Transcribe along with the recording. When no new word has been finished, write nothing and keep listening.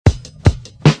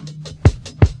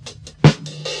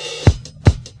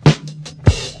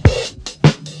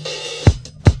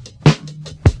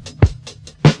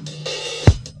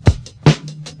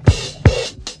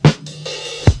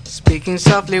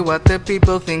thinking softly what the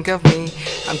people think of me.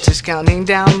 I'm just counting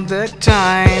down the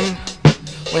time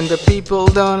when the people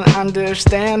don't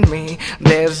understand me.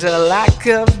 There's a lack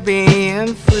of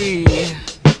being free.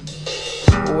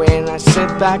 When I sit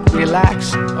back,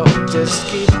 relax, just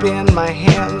keeping my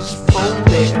hands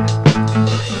folded,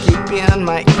 keeping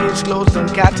my ears closed and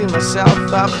catching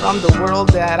myself up from the world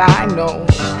that I know.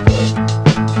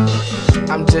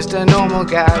 I'm just a normal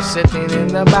guy sitting in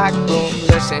the back room,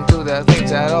 listening to the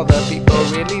things that other people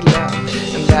really love.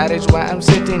 And that is why I'm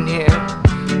sitting here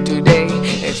today,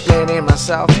 explaining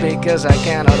myself because I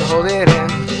cannot hold it in.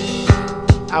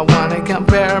 I wanna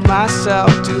compare myself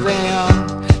to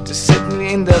them, just sitting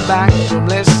in the back room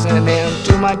listening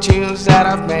to my tunes that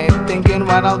I've made, thinking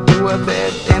what I'll do with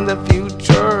it in the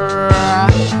future.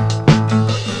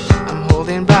 I'm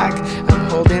holding back, I'm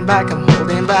holding back, I'm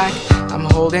holding back, I'm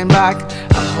holding back,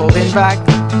 I'm holding back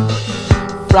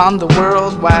from the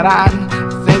world what I'm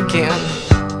thinking.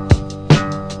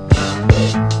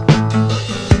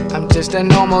 I'm just a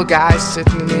normal guy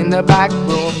sitting in the back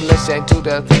room, listening to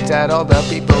the things that other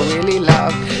people really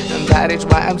love. And that is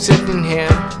why I'm sitting here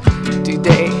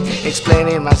today,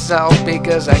 explaining myself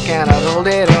because I cannot hold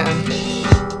it in.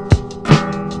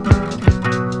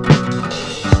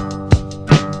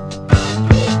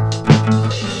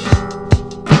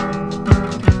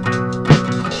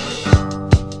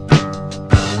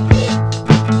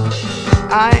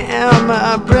 I am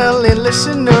a brilliant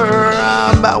listener,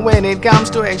 but when it comes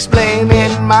to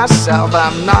explaining myself,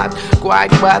 I'm not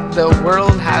quite what the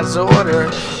world has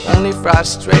ordered, only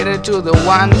frustrated to the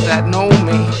ones that know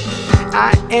me.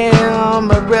 I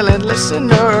am a brilliant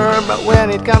listener, but when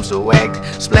it comes to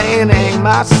explaining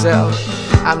myself,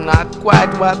 I'm not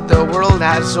quite what the world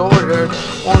has ordered,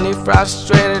 only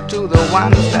frustrated to the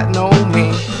ones that know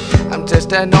me. I'm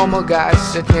just a normal guy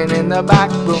sitting in the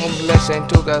back room, listening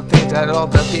to the things that all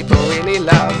the people really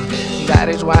love. That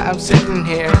is why I'm sitting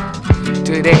here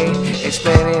today,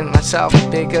 explaining myself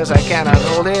because I cannot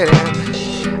hold it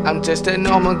in. I'm just a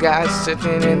normal guy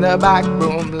sitting in the back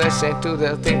room, listening to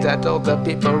the things that all the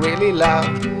people really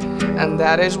love. And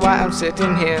that is why I'm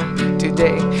sitting here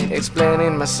today,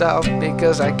 explaining myself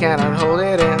because I cannot hold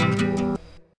it in.